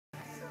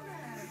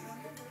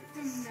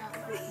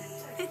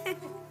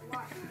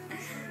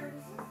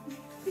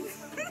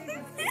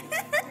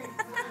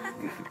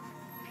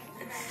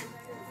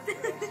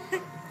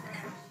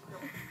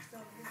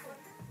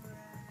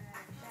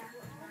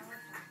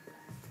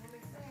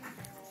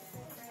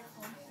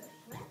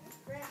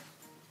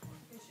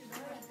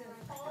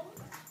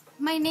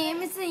My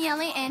name is Danielle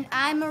and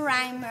I'm a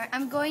rhymer.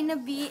 I'm going to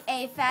be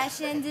a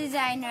fashion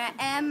designer at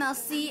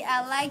MLC.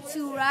 I like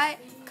to write,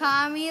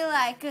 call me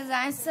like, cause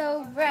I'm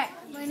so bright.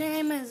 My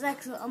name is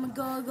Axel. I'm a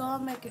go-go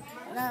maker,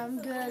 and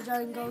I'm good at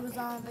drawing go-go's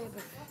on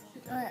paper.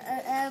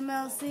 At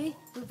MLC,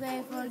 we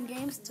play fun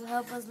games to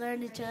help us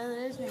learn each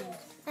other's names.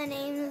 My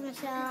name is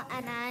Michelle,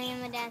 and I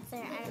am a dancer,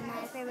 and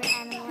my favorite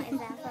animal is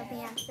that fluffy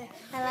hamster.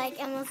 I like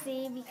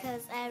MLC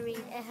because I read.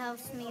 It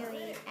helps me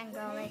lead and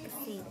grow like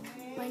a seed.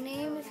 My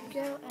name is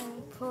Joe, and I'm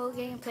a pro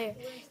game player.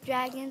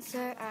 Dragon,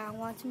 sir, I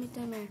want to meet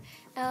the mayor.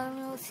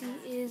 MLC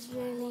is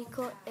really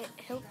cool. It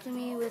helps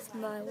me with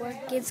my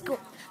work in school.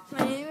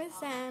 My name is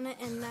Santa,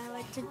 and I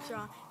like to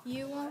draw.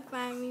 You won't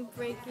find me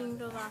breaking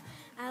the law.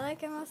 I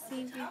like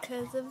MLC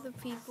because of the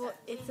people.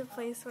 It's a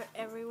place where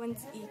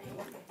everyone's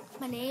equal.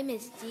 My name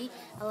is G.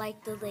 I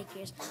like the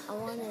Lakers. I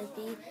want to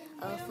be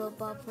a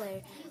football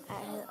player.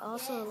 I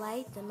also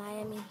like the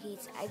Miami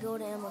Heat. I go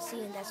to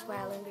MLC, and that's where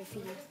I learn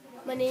graffiti.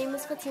 My name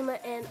is Fatima,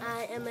 and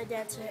I am a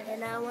dancer,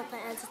 and I want the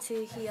answer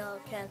to heal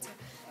cancer.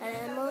 At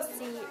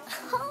MLC,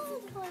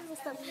 oh God, I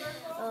messed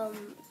up.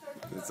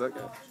 It's okay.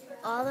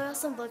 All the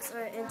rest of the books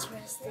are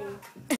interesting.